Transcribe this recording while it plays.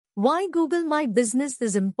Why Google My Business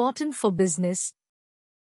is important for business.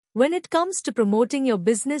 When it comes to promoting your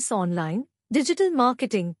business online, digital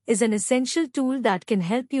marketing is an essential tool that can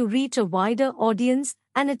help you reach a wider audience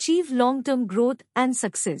and achieve long-term growth and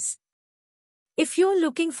success. If you're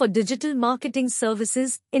looking for digital marketing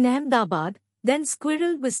services in Ahmedabad, then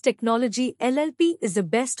Squirrel Whiz Technology LLP is the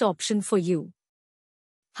best option for you.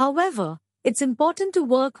 However, it's important to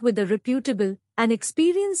work with a reputable and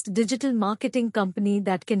experienced digital marketing company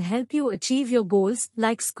that can help you achieve your goals,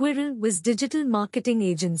 like Squirrel Whiz Digital Marketing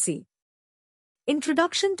Agency.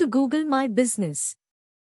 Introduction to Google My Business.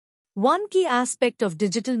 One key aspect of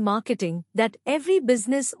digital marketing that every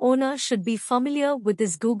business owner should be familiar with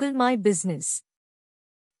is Google My Business.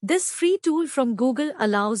 This free tool from Google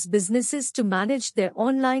allows businesses to manage their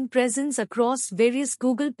online presence across various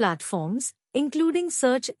Google platforms, including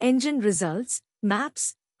search engine results,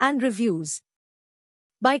 maps, and reviews.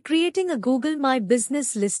 By creating a Google My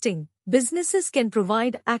Business listing, businesses can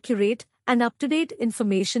provide accurate and up-to-date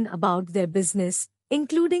information about their business,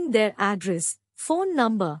 including their address, phone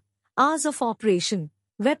number, hours of operation,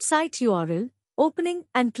 website URL, opening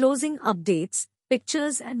and closing updates,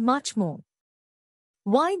 pictures, and much more.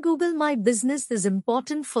 Why Google My Business is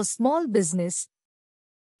important for small business.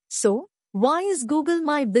 So, why is Google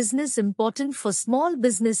My Business important for small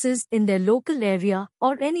businesses in their local area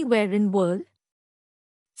or anywhere in the world?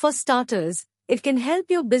 For starters, it can help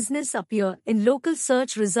your business appear in local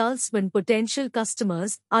search results when potential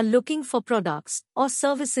customers are looking for products or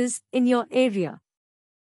services in your area.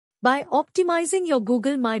 By optimizing your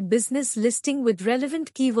Google My Business listing with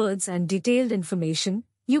relevant keywords and detailed information,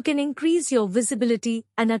 you can increase your visibility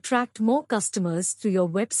and attract more customers to your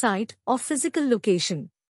website or physical location.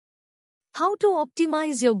 How to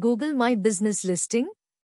optimize your Google My Business listing?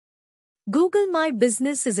 Google My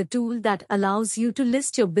Business is a tool that allows you to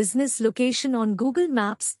list your business location on Google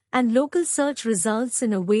Maps and local search results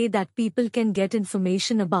in a way that people can get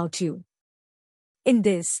information about you. In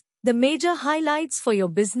this, the major highlights for your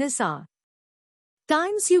business are: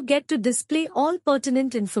 times you get to display all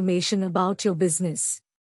pertinent information about your business.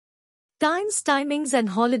 Times, timings, and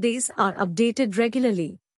holidays are updated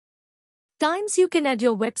regularly. Times you can add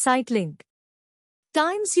your website link.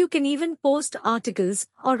 Times you can even post articles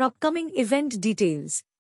or upcoming event details.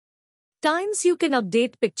 Times you can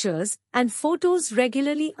update pictures and photos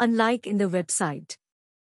regularly, unlike in the website.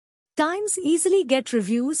 Times easily get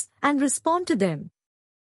reviews and respond to them.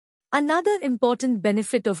 Another important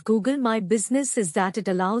benefit of Google My Business is that it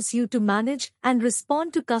allows you to manage and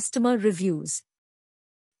respond to customer reviews.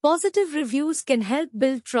 Positive reviews can help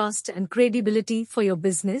build trust and credibility for your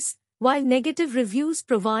business, while negative reviews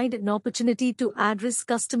provide an opportunity to address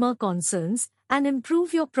customer concerns and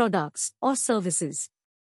improve your products or services.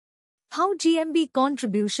 How GMB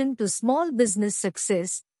contribution to small business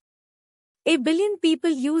success. 1 billion people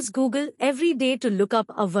use Google every day to look up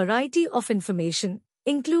a variety of information,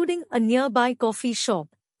 including a nearby coffee shop,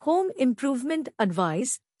 home improvement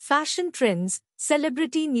advice, fashion trends,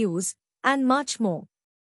 celebrity news, and much more.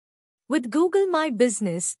 With Google My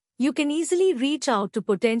Business, you can easily reach out to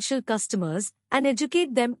potential customers and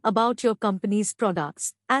educate them about your company's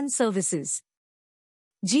products and services.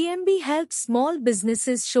 GMB helps small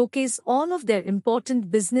businesses showcase all of their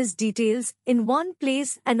important business details in one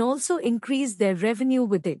place and also increase their revenue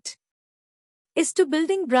with it. Is to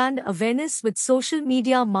building brand awareness with social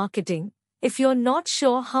media marketing. If you're not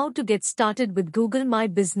sure how to get started with Google My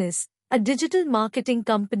Business, a digital marketing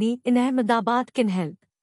company in Ahmedabad can help.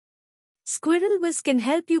 Squirrel Whiz can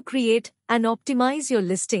help you create and optimize your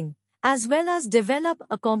listing, as well as develop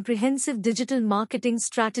a comprehensive digital marketing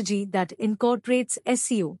strategy that incorporates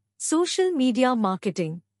SEO, social media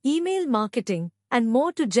marketing, email marketing, and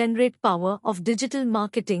more to generate power of digital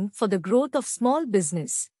marketing for the growth of small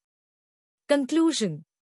business. Conclusion: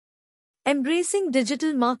 embracing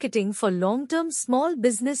digital marketing for long-term small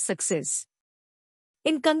business success.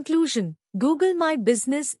 In conclusion, Google My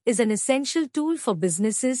Business is an essential tool for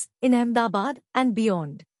businesses in Ahmedabad and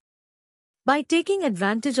beyond. By taking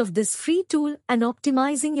advantage of this free tool and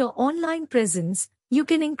optimizing your online presence, you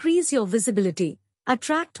can increase your visibility,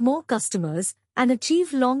 attract more customers, and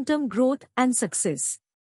achieve long-term growth and success.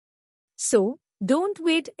 So, don't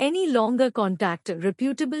wait any longer. Contact a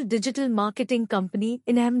reputable digital marketing company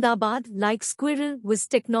in Ahmedabad like Squirrel Whiz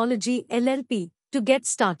Technology LLP to get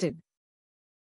started.